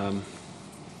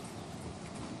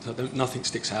 So nothing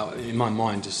sticks out in my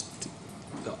mind, just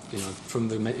from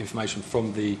the information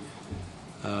from the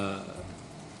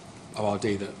ORD,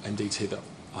 that MDT, that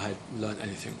I had learnt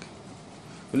anything.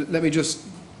 Well, let me just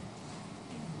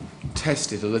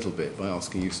test it a little bit by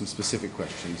asking you some specific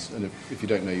questions, and if you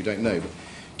don't know, you don't know. But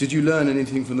did you learn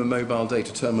anything from the mobile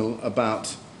data terminal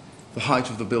about the height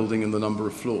of the building and the number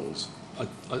of floors?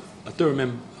 I do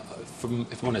remember, if I'm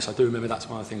honest, I do remember that's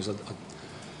one of the things I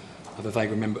have a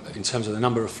vague remember in terms of the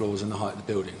number of floors and the height of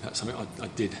the building. That's something I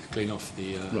did glean off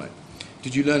the... Right.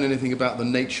 Did you learn anything about the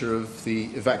nature of the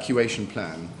evacuation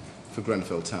plan for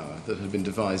Grenfell Tower that had been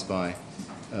devised by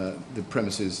the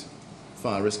premises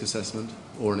fire risk assessment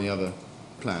or any other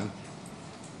plan?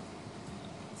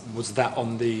 Was that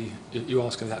on the... You're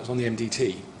asking if that was on the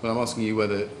MDT? Well, I'm asking you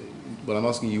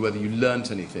whether you learnt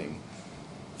anything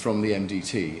from the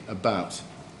MDT about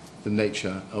the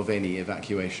nature of any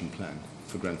evacuation plan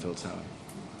for Grenfell Tower.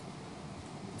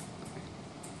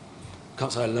 I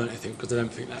can't say I learnt anything because I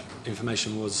don't think that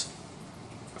information was,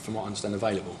 from what I understand,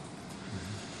 available.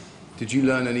 Did you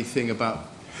learn anything about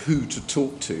who to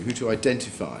talk to, who to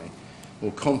identify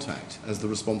or contact as the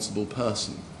responsible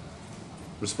person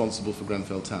responsible for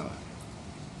Grenfell Tower?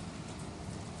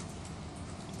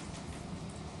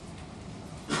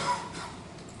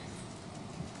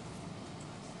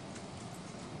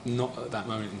 Not at that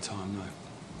moment in time, no.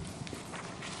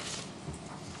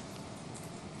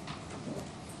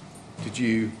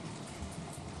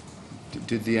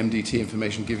 Did the MDT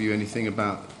information give you anything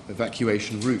about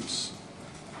evacuation routes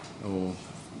or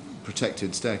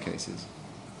protected staircases?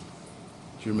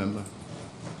 Do you remember?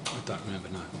 I don't remember,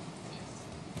 no.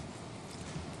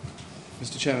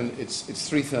 Mr. Chairman, it's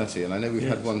 3:30, and I know we've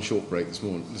had one short break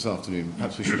this afternoon.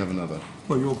 Perhaps we should have another.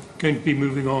 Well, you're going to be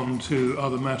moving on to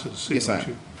other matters soon, Yes, I aren't am.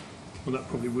 you? Well, that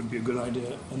probably would be a good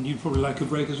idea. And you'd probably like a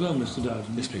break as well, Mr.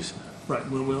 Dowden. Yes, please. Right,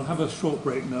 well, we'll have a short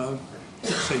break now.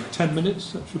 Let's say 10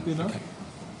 minutes, that should be enough. Okay.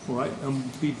 All right,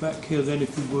 and be back here then,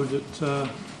 if you would, at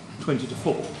 20 to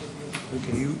 4.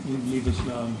 Okay, you leave us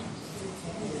now, and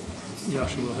the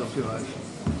usher will help you out.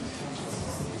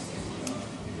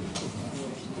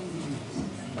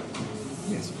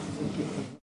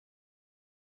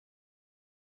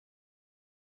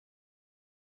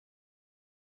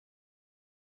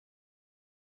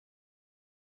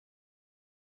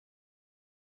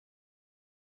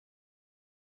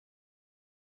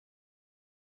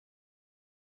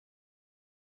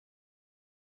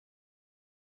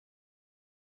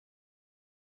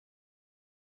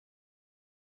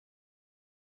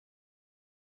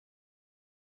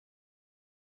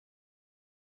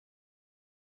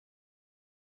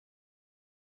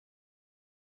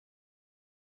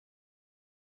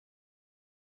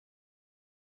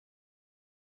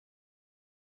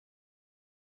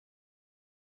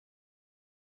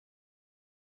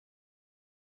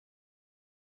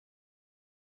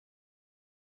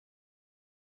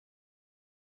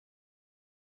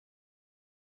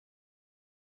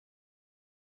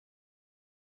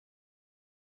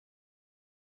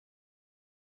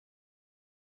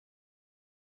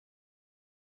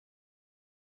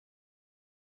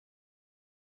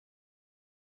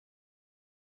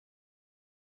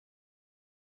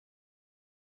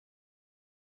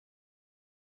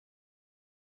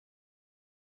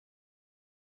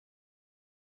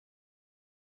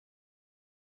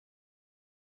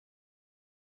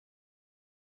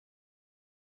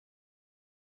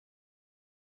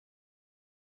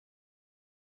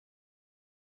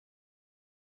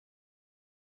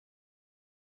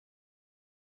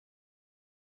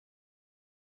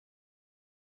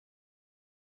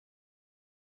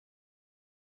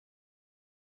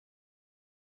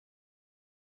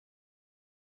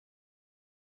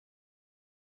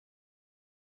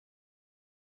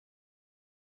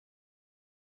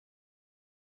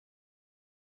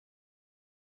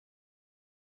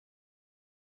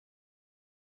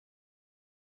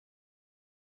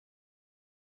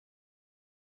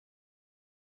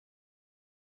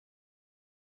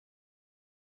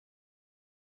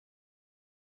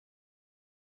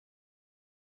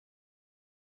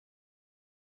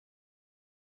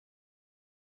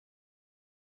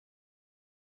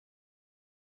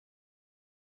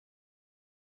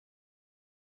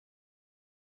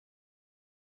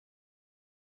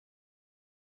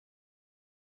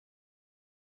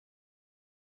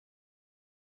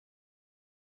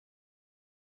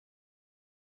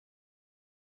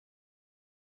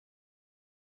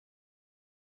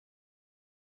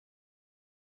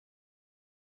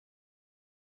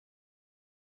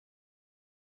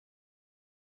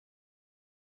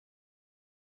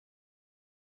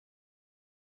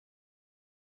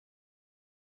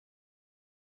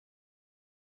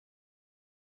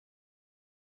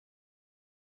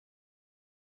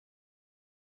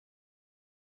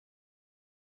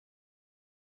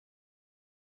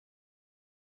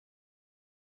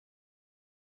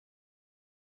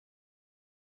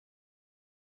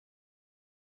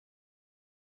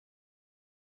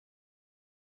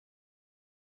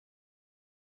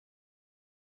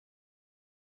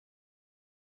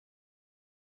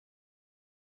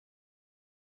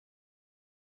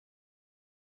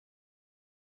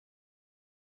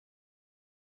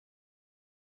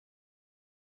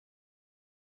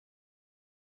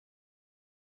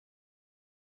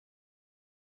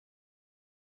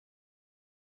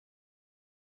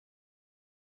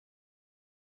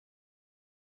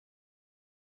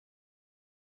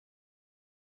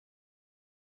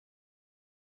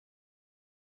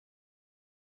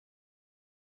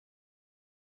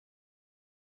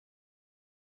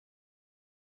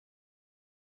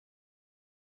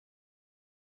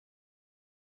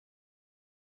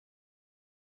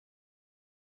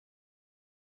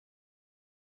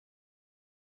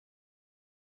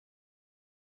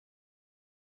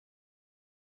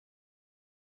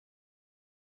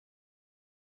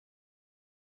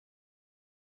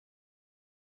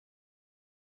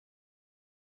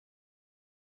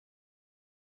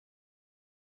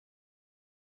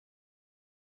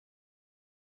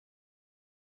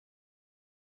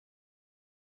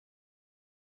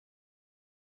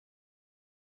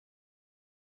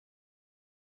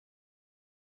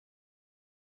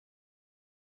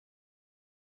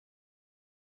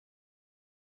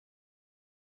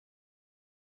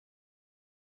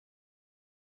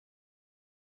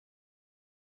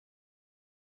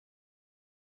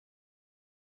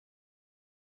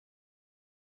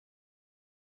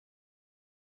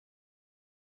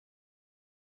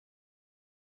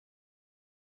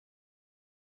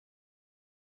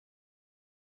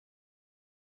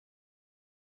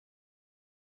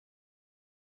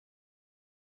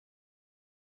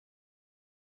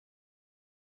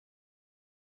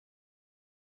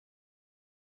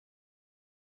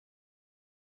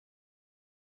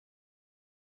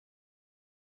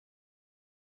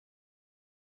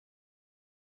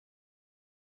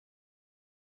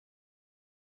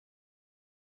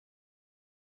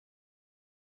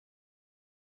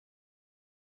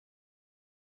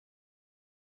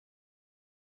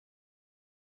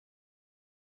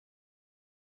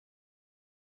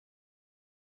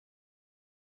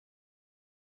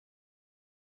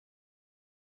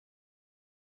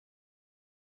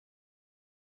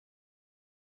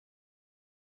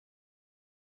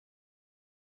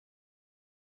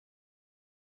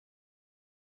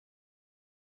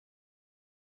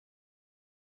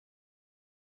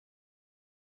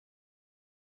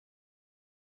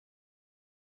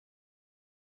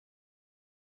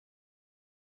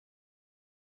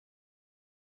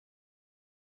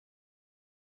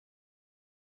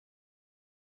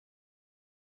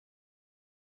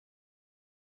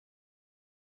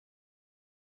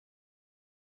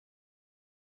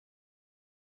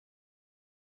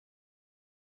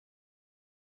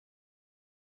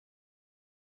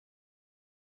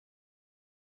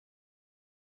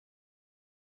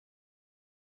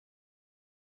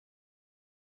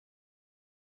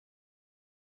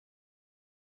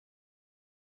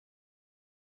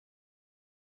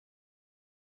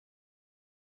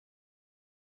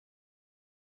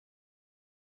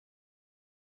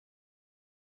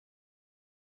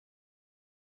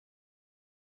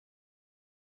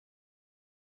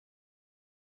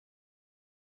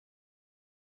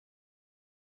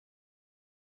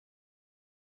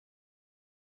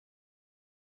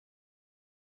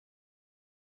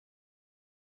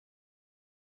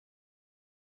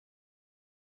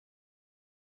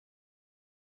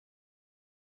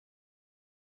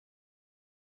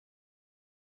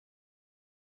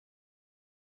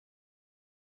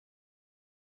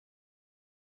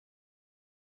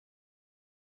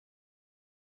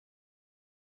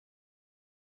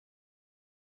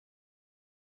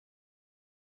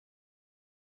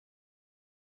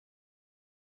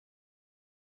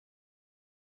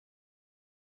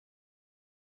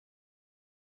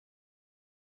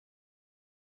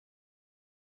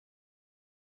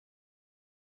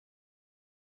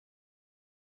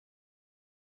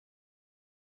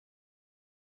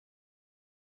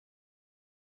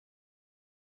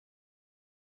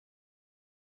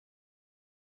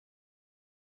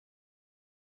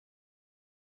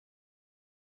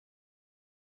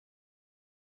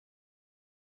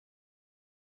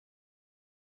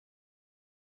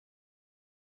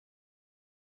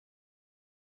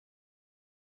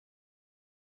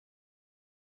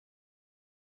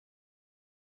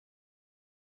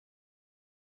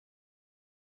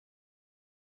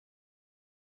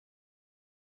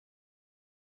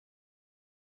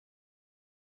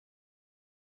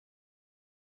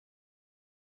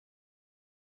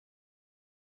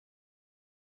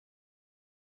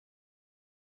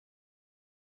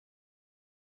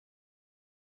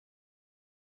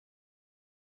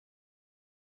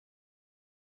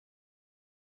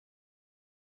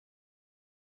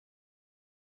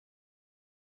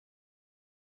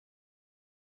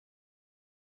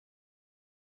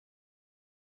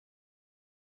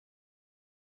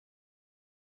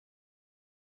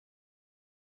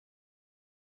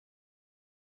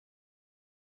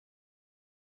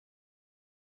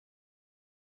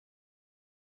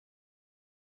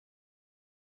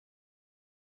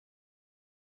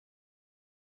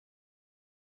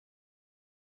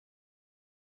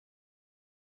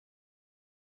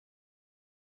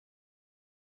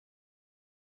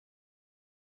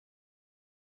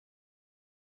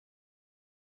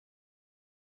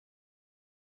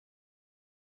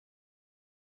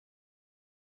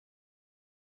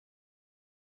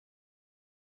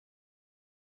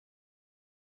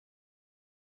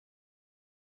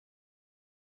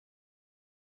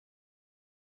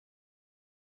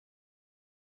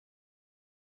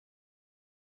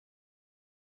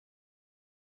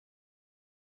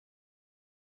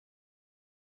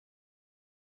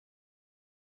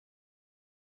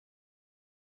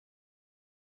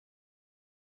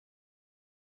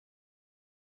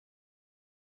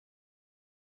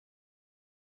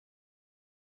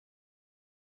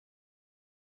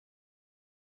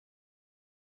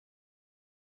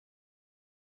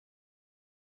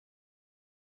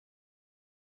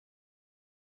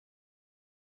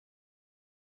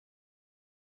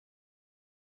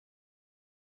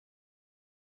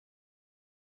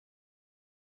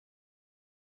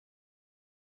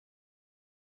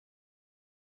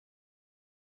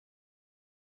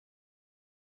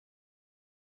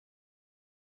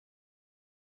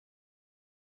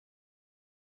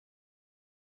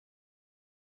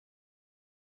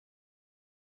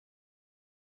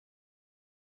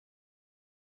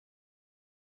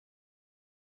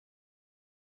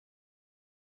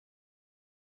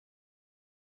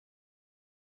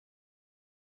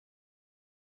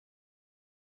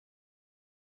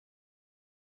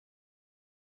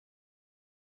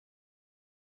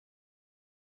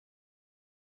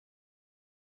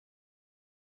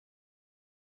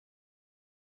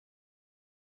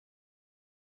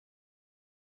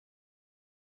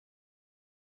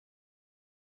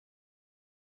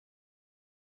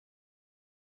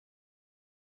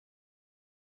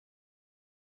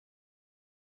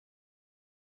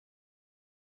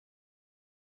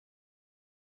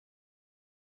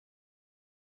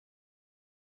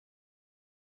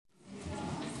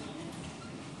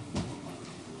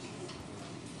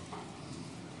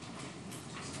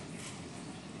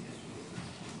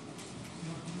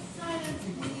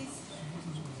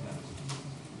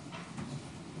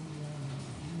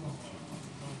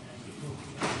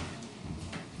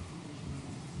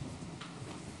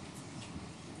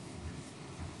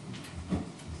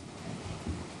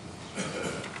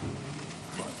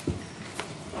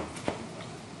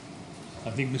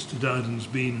 I think Mr. Dowden's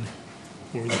been,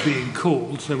 or is being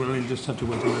called, so we'll just have to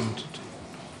wait a moment or two.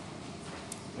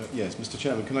 Yes, Mr.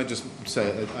 Chairman, can I just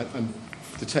say I'm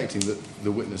detecting that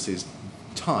the witness is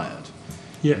tired.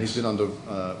 Yes. He's been under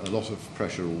a lot of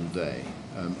pressure all day.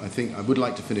 I think I would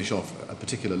like to finish off a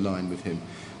particular line with him,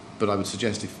 but I would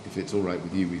suggest if it's all right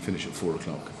with you, we finish at 4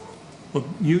 o'clock. Well,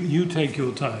 you take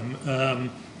your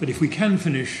time, but if we can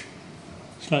finish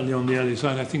slightly on the early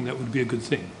side, I think that would be a good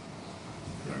thing.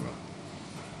 Very well.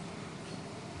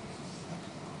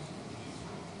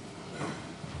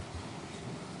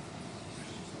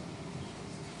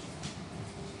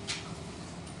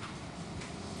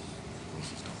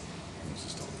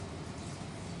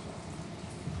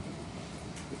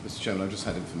 Mr. Chairman, I've just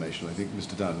had information. I think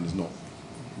Mr. Dowden is not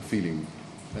feeling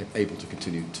able to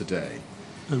continue today.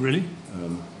 Oh, really?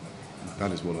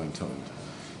 That is what I'm told.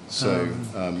 So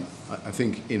I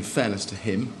think, in fairness to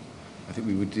him, I think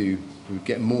we would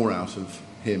get more out of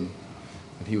him,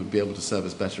 and he would be able to serve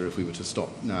us better if we were to stop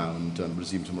now and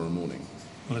resume tomorrow morning.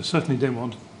 Well, I certainly don't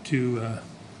want to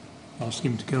ask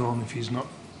him to go on if he's not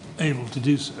able to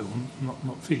do so, or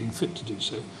not feeling fit to do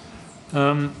so.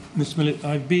 Mr. Millett,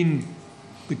 I've been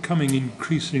becoming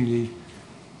increasingly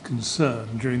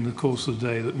concerned during the course of the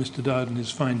day that Mr. Dowden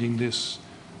is finding this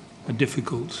a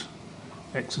difficult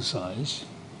exercise,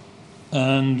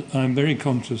 and I'm very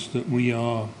conscious that we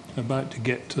are about to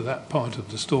get to that part of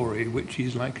the story which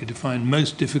he's likely to find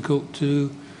most difficult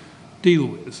to deal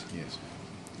with. Yes.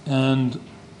 And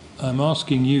I'm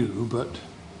asking you, but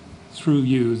through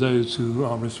you, those who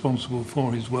are responsible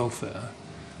for his welfare,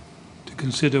 to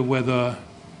consider whether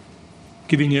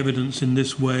giving evidence in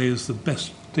this way is the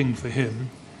best thing for him.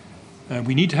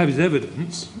 We need to have his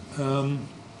evidence,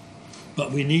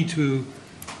 but we need to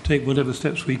take whatever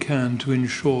steps we can to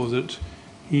ensure that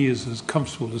he is as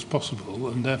comfortable as possible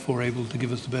and therefore able to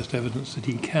give us the best evidence that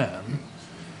he can.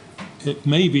 It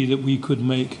may be that we could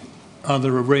make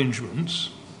other arrangements.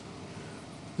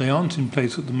 They aren't in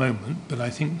place at the moment, but I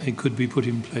think they could be put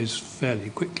in place fairly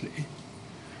quickly.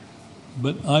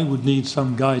 But I would need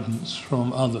some guidance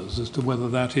from others as to whether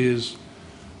that is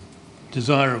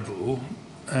desirable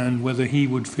and whether he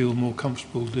would feel more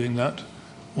comfortable doing that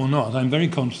or not. I'm very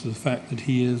conscious of the fact that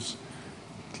he is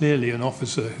clearly an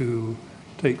officer who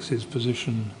takes his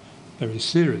position very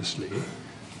seriously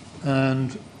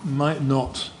and might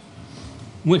not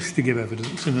wish to give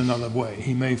evidence in another way.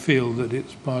 He may feel that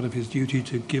it's part of his duty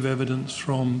to give evidence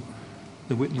from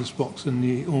the witness box in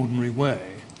the ordinary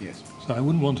way. Yes. So I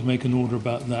wouldn't want to make an order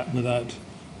about that without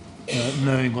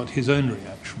knowing what his own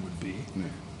reaction would be. No.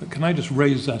 But can I just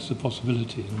raise that as a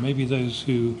possibility? And maybe those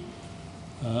who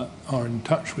are in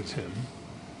touch with him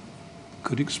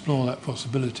could explore that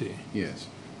possibility. Yes.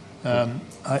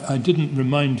 I didn't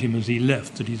remind him as he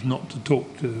left that he's not to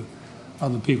talk to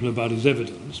other people about his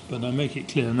evidence, but I make it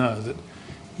clear now that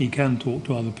he can talk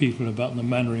to other people about the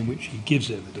manner in which he gives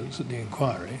evidence at the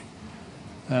inquiry,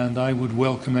 and I would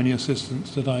welcome any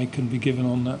assistance that I can be given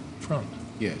on that front.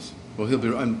 Yes. Well,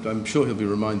 I'm sure he'll be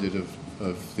reminded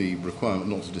of the requirement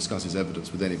not to discuss his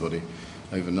evidence with anybody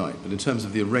overnight. But in terms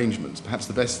of the arrangements, perhaps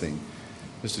the best thing,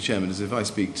 Mr. Chairman, is if I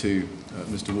speak to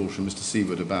Mr. Walsh and Mr.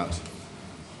 Seward about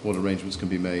what arrangements can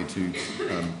be made to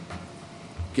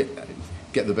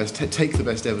take the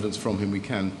best evidence from him we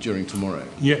can during tomorrow.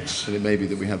 Yes. And it may be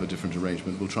that we have a different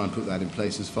arrangement. We'll try and put that in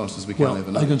place as fast as we can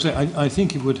overnight. I can say I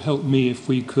think it would help me if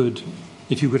you could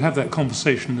have that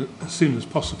conversation as soon as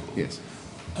possible. Yes.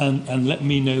 And let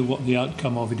me know what the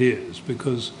outcome of it is,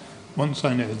 because once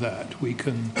I know that, we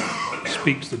can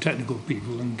speak to the technical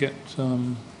people and get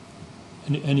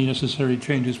any necessary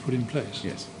changes put in place.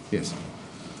 Yes. Yes.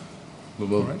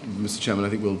 Well, right. Mr. Chairman, I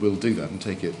think we'll do that and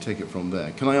take it from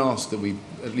there. Can I ask that we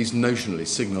at least notionally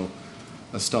signal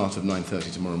a start of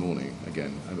 9:30 tomorrow morning?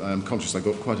 Again, I'm conscious I've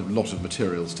got quite a lot of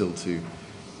material still to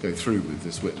go through with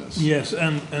this witness. Yes,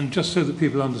 and just so that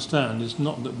people understand, it's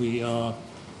not that we are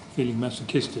feeling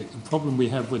masochistic. The problem we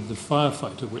have with the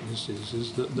firefighter witnesses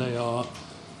is that they are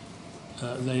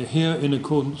here in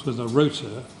accordance with a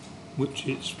rota which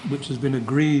has been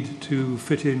agreed to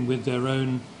fit in with their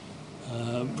own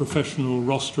professional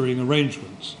rostering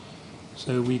arrangements.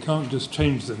 So we can't just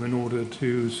change them in order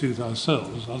to suit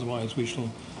ourselves, otherwise we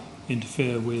shall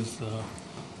interfere with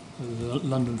the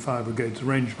London Fire Brigade's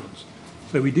arrangements.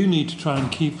 So we do need to try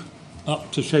and keep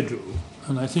up to schedule,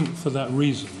 and I think for that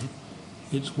reason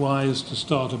it's wise to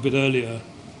start a bit earlier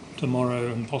tomorrow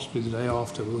and possibly the day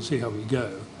after. We'll see how we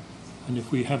go. And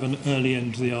if we have an early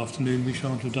end to the afternoon, we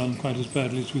shan't have done quite as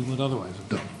badly as we would otherwise have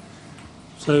done.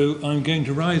 So I'm going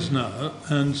to rise now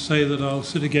and say that I'll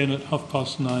sit again at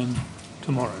 9:30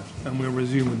 tomorrow, and we'll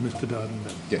resume with Mr. Dowden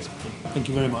then. Yes. Thank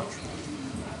you very much.